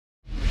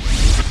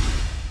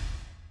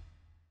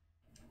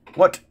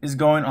What is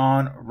going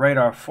on,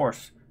 Radar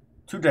Force?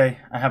 Today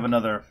I have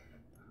another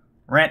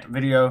rant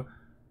video.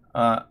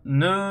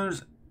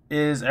 News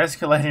is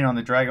escalating on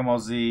the Dragon Ball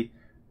Z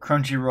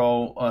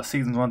CrunchyRoll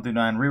seasons 1 through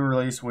 9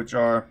 re-release,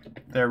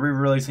 they're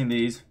re-releasing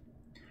these,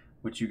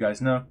 which you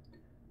guys know.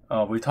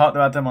 We talked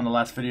about them on the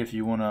last video. If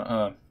you want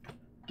to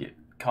get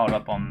caught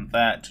up on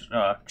that,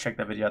 check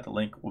that video out. The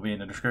link will be in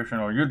the description,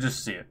 or you'll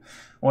just see it.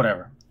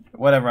 Whatever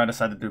I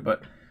decide to do.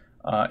 But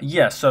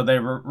yeah, so they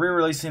were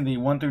re-releasing the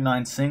 1 through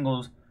 9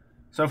 singles.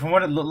 So from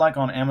what it looked like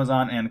on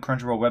Amazon and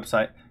CrunchyRoll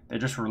website, they're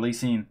just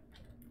releasing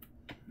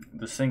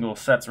the single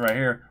sets right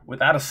here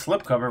without a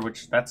slipcover,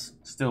 which that's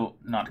still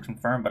not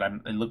confirmed, but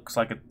it looks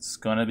like it's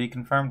gonna be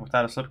confirmed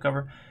without a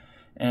slipcover.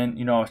 And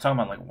you know, I was talking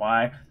about like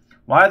why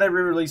are they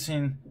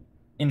re-releasing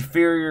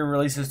inferior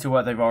releases to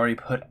what they've already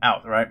put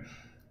out, right?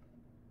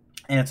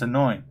 And it's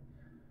annoying,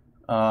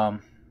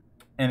 and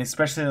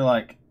especially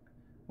like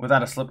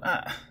without a slip.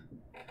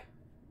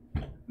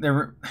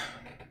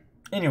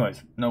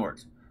 Anyways, no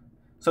words.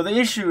 So the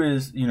issue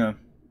is, you know,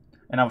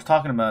 and I was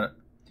talking about it,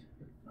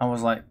 I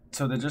was like,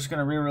 so they're just going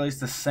to re-release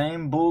the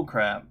same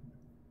bullcrap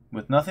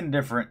with nothing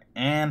different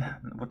and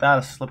without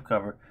a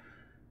slipcover.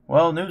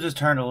 Well, news has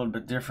turned a little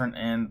bit different,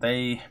 and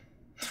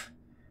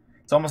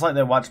it's almost like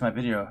they watched my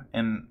video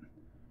and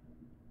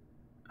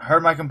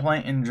heard my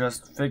complaint and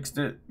just fixed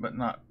it, but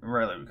not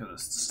really, because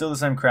it's still the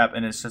same crap,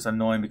 and it's just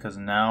annoying because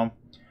now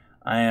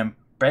I am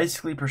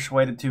basically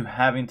persuaded to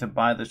having to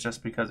buy this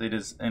just because it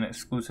is an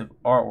exclusive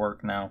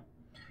artwork now,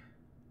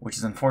 which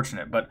is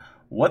unfortunate. But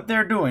what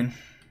they're doing,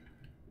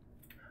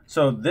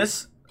 so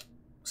this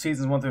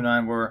seasons 1 through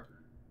 9 were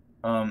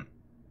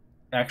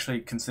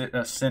actually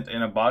sent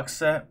in a box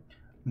set,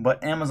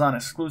 but Amazon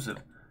exclusive.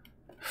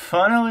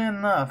 Funnily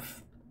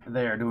enough,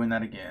 they are doing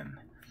that again.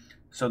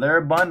 So they're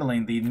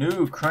bundling the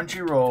new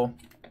CrunchyRoll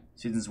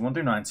seasons 1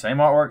 through 9, same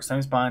artwork,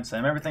 same spine,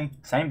 same everything,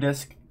 same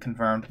disc,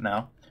 confirmed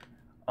now.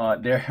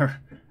 They're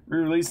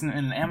re-releasing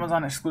an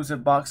Amazon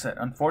exclusive box set.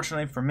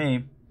 Unfortunately for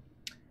me,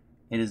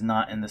 it is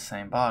not in the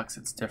same box.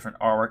 It's different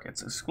artwork.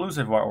 It's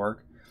exclusive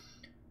artwork.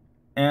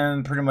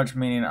 And pretty much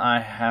meaning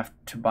I have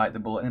to bite the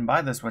bullet and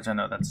buy this, which I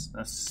know that's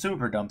a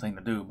super dumb thing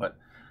to do. But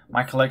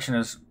my collection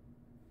is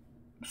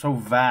so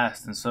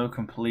vast and so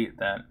complete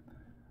that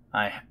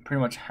I pretty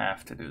much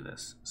have to do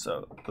this.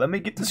 So let me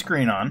get the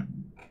screen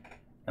on.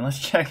 And let's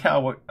check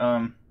out what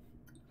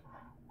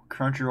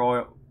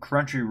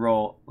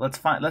CrunchyRoll.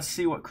 Let's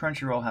see what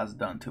CrunchyRoll has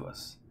done to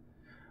us.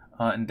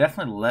 And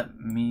definitely let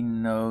me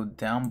know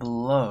down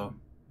below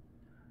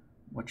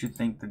what you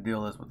think the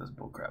deal is with this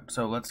bullcrap.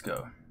 So let's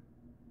go.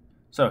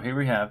 So here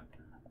we have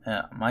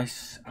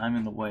I'm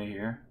in the way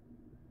here,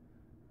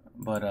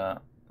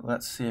 but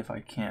let's see if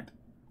I can't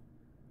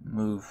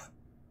move.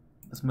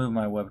 Let's move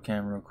my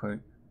webcam real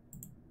quick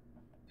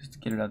just to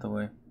get it out of the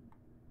way.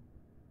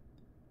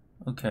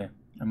 Okay,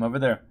 I'm over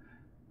there.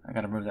 I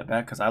gotta move that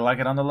back because I like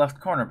it on the left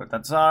corner, but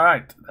that's all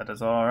right. That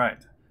is all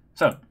right.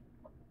 So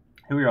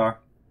here we are.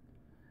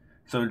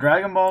 So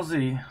Dragon Ball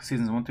Z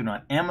seasons 1 through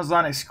 9,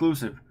 Amazon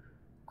exclusive,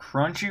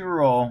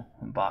 CrunchyRoll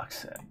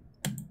box set.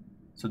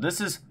 So this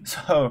is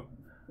so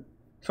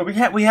we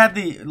had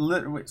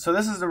the so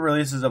this is the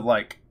releases of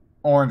like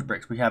orange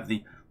bricks. We have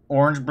the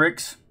orange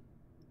bricks.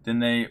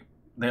 Then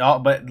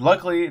but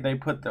luckily they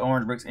put the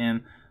orange bricks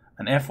in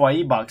an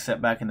FYE box set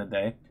back in the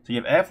day. So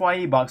you have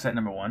FYE box set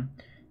number 1.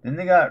 Then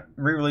they got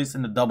re-released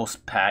in the double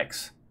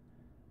packs.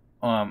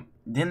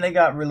 Then they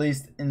got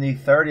released in the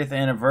 30th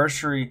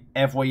anniversary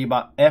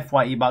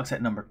FYE box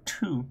set number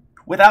 2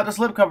 without the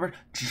slipcover,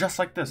 just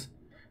like this.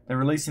 They're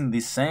releasing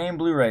the same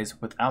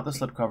Blu-rays without the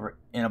slipcover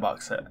in a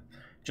box set,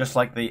 just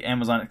like the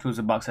Amazon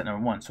exclusive box set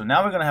number 1. So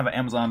now we're going to have an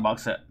Amazon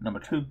box set number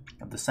 2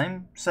 of the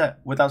same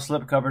set without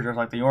slipcover, just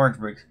like the orange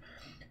bricks.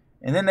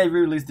 And then they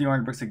re-released the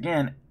orange bricks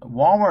again,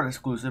 Walmart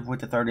exclusive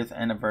with the 30th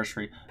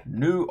anniversary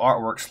new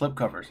artwork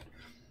slipcovers.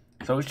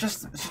 So it's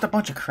just a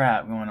bunch of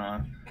crap going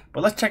on.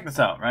 But let's check this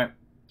out, right?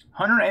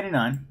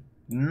 $189,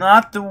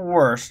 not the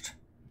worst.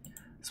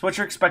 It's what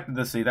you're expected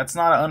to see. That's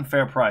not an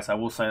unfair price, I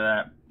will say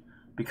that.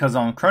 Because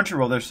on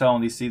CrunchyRoll, they're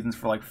selling these seasons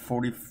for like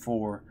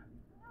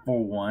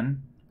 $44.41.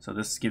 So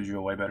this gives you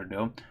a way better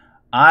deal.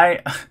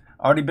 I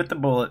already bit the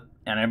bullet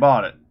and I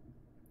bought it.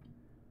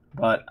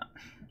 But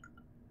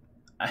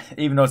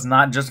even though it's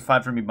not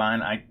justified for me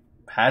buying, I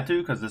had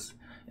to because this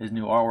is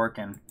new artwork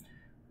and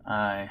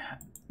I,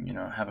 you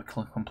know, have a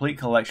complete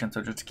collection.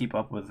 So just to keep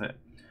up with it.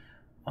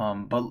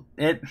 But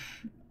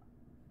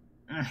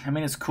I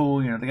mean, it's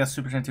cool. You know, they got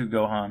Super Saiyan 2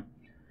 Gohan.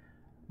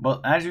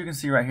 But as you can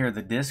see right here,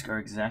 the discs are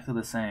exactly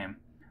the same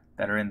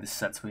that are in the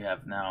sets we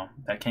have now.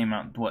 That came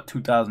out, what,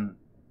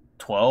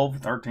 2012,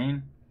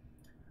 13?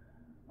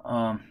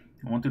 1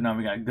 through 9,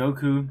 we got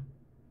Goku,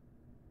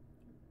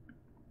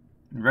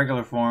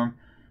 regular form,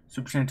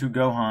 Super Saiyan 2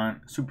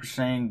 Gohan, Super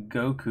Saiyan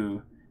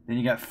Goku. Then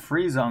you got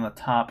Frieza on the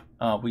top.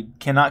 We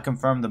cannot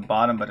confirm the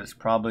bottom, but it's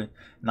probably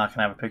not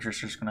going to have a picture. It's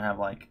just going to have,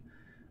 like,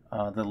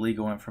 the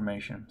legal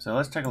information. So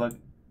let's take a look.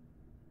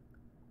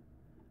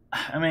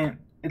 I mean,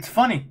 it's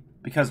funny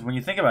because when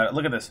you think about it,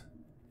 look at this.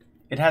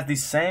 It has the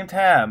same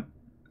tab,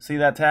 See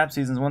that tab?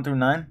 Seasons 1 through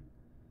 9.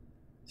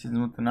 Seasons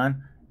 1 through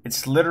 9.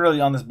 It's literally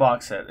on this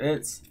box set.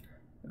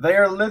 They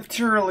are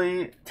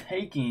literally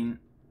taking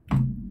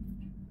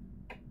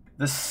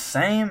the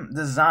same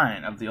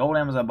design of the old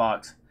Amazon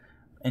box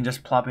and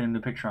just plopping a new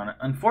picture on it.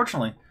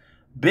 Unfortunately,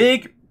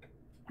 big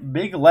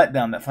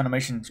letdown that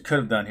Funimation could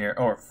have done here,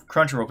 or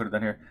CrunchyRoll could have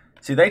done here.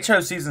 See, they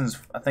chose seasons,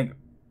 I think,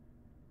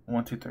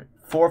 1, 2, 3,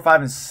 4,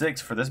 5, and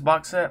 6 for this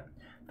box set.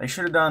 They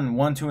should have done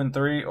 1, 2, and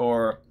 3,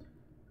 or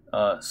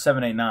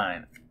 7, 8,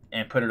 9,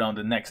 and put it on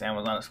the next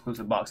Amazon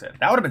exclusive box set.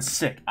 That would have been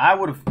sick. I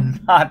would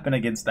have not been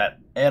against that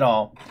at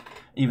all,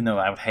 even though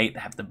I would hate to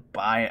have to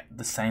buy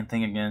the same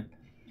thing again.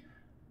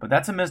 But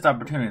that's a missed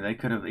opportunity. They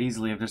could have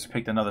easily have just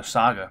picked another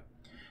saga,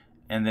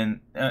 and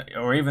then,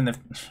 or even if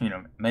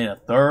made a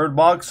third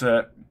box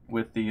set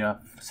with the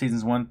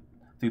seasons 1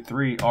 through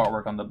 3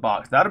 artwork on the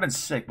box. That would have been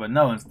sick. But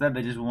no, instead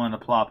they just wanted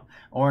to plop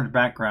orange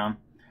background,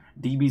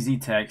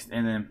 DBZ text,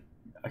 and then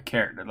a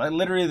character. Like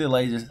literally the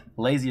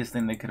laziest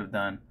thing they could have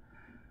done.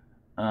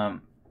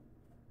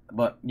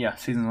 But yeah,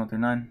 seasons 1 through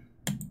 9,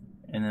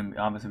 and then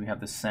obviously we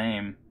have the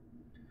same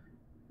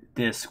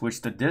disc,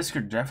 which the discs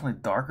are definitely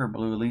darker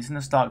blue, at least in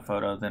the stock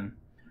photo, than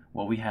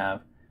what we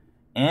have.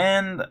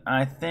 And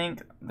I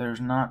think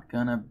there's not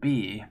gonna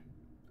be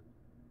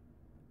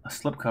a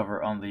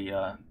slipcover on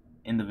the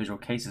individual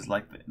cases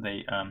like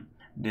they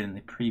did in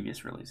the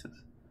previous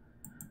releases.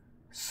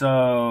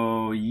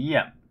 So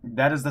yeah,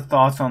 that is the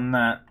thoughts on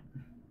that.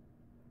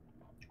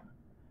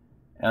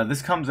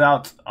 This comes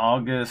out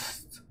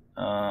August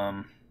 1st,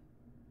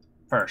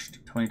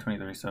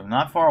 2023, so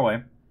not far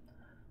away.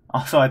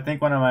 Also, I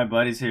think one of my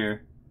buddies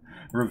here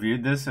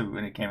reviewed this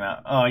when it came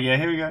out. Oh yeah,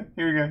 here we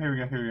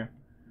go.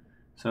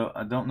 So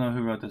I don't know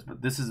who wrote this,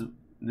 but this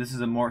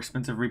is a more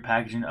expensive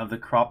repackaging of the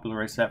crop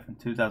Blu-ray set from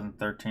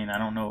 2013. I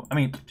don't know. I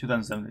mean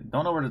 2017.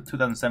 Don't know where the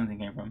 2017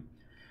 came from.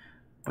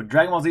 But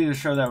Dragon Ball Z is a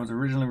show that was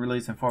originally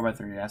released in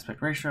 4:3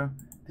 aspect ratio.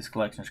 This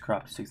collection is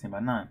cropped to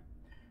 16:9.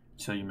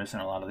 So you're missing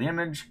a lot of the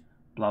image.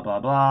 Blah blah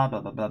blah blah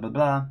blah blah blah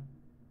blah.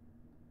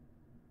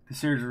 The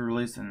series was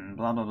released in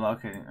blah blah blah.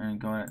 Okay, and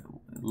going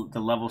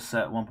the level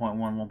set 1.1,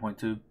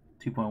 1.2,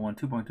 2.1,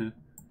 2.2.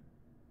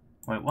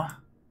 Wait, what?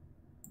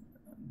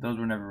 Those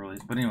were never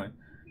released. But anyway.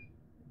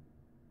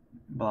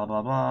 Blah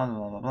blah blah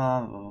blah blah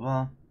blah blah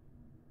blah.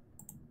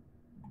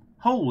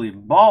 Holy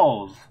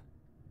balls!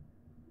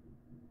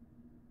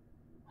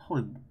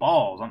 Holy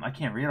balls! I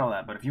can't read all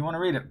that, but if you want to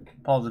read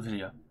it, pause the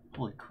video.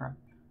 Holy crap!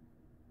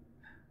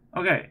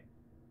 Okay.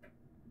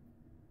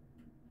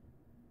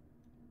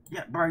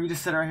 Yeah, bro, you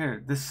just said it right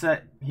here. This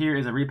set here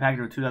is a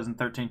repackage of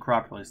 2013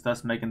 crop release,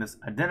 thus making this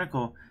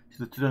identical to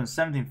the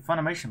 2017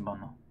 Funimation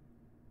bundle.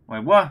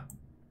 Wait, what?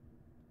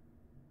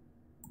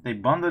 They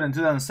bundled in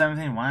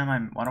 2017. Why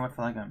do I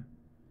feel like I'm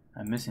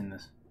missing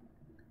this?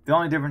 The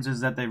only difference is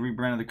that they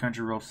rebranded the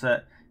CrunchyRoll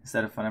set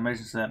instead of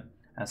Funimation set.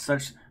 As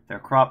such, they're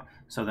cropped,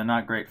 so they're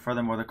not great.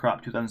 Furthermore, the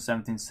cropped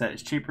 2017 set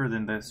is cheaper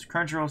than this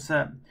CrunchyRoll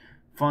set.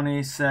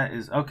 Funny set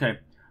is okay.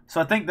 So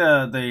I think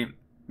the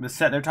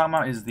set they're talking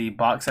about is the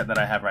box set that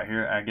I have right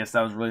here. I guess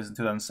that was released in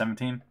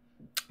 2017.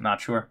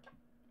 Not sure.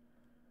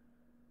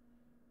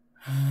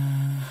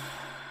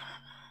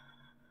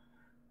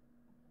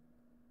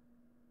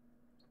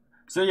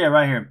 So yeah,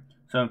 right here.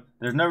 So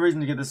there's no reason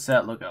to get this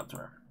set. Look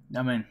elsewhere.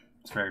 I mean,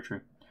 it's very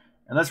true.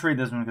 And let's read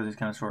this one because it's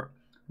kind of short.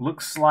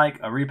 Looks like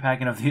a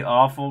repacking of the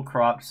awful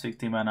cropped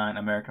 16:9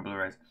 American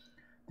Blu-rays.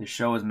 This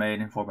show is made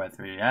in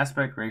 4:3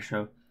 aspect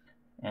ratio,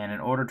 and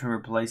in order to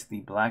replace the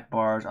black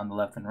bars on the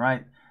left and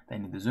right, they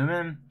need to zoom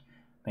in,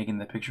 making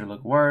the picture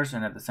look worse,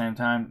 and at the same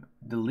time,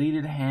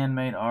 deleted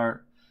handmade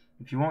art.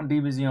 If you want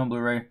DBZ on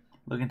Blu-ray,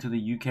 look into the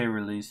UK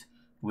release,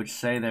 which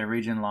say they're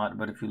region lot,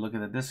 but if you look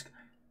at the disc,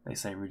 they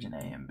say region A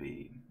and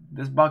B.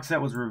 This box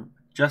set was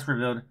just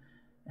revealed,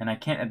 and I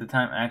can't at the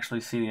time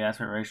actually see the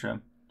aspect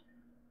ratio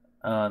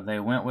they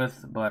went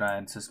with, but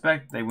I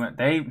suspect they went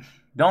with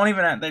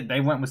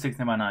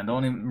 16:9.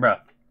 Don't even,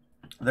 bruh.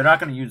 They're not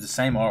going to use the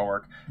same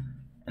artwork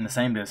in the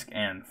same disc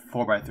and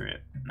 4:3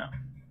 it. No.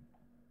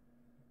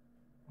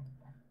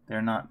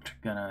 They're not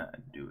gonna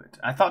do it.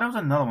 I thought there was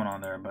another one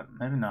on there, but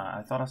maybe not.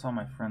 I thought I saw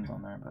my friends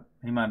on there, but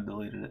he might have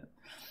deleted it.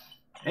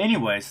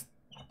 Anyways,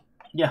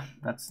 yeah,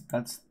 that's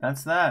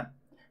that.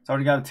 It's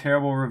already got a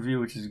terrible review,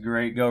 which is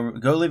great. Go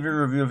leave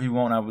your review if you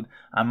want.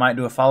 I might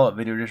do a follow-up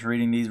video just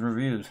reading these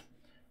reviews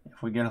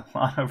if we get a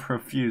lot of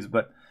reviews.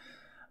 But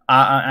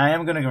I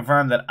am going to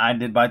confirm that I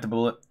did bite the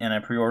bullet and I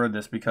pre-ordered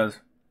this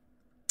because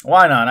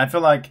why not? I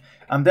feel like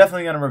I'm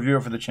definitely going to review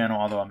it for the channel,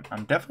 although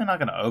I'm definitely not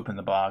going to open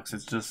the box.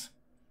 It's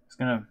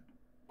going to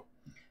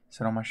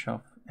sit on my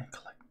shelf and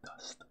collect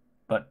dust.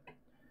 But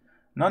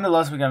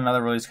nonetheless, we got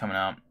another release coming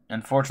out.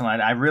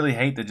 Unfortunately, I really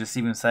hate to just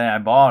even say I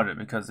bought it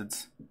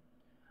because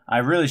I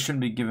really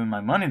shouldn't be giving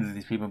my money to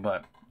these people,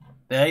 but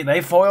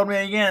they foiled me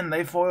again.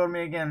 They foiled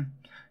me again.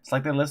 It's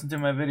like they listened to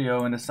my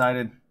video and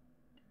decided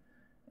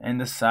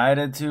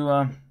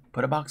to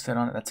put a box set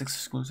on it. That's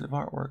exclusive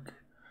artwork.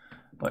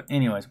 But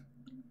anyways,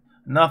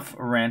 enough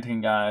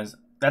ranting, guys.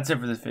 That's it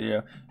for this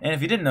video. And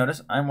if you didn't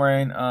notice, I'm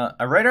wearing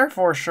a Radar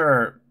 4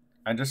 shirt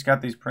I just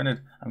got these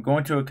printed. I'm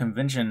going to a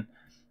convention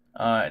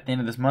at the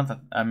end of this month.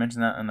 I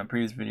mentioned that in a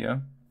previous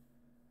video.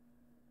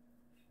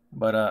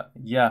 But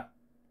yeah,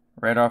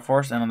 Radar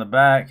Force, and on the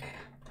back,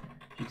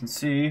 you can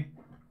see,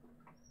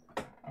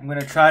 I'm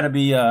gonna try to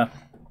be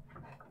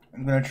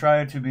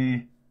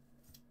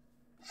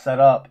set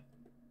up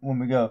when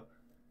we go.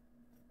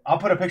 I'll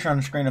put a picture on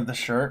the screen of the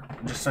shirt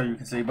just so you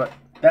can see. But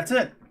that's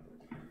it.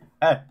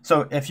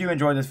 So if you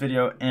enjoyed this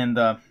video and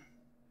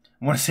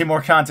want to see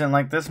more content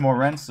like this, more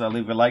rents,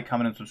 leave a like,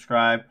 comment, and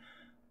subscribe.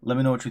 Let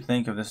me know what you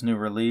think of this new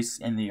release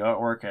and the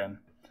artwork, and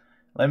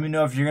let me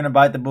know if you're gonna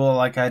bite the bullet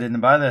like I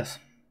didn't buy this.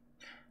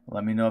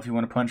 Let me know if you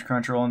want to punch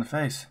CrunchyRoll in the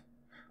face.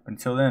 But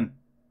until then,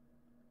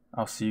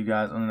 I'll see you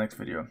guys on the next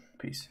video.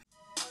 Peace.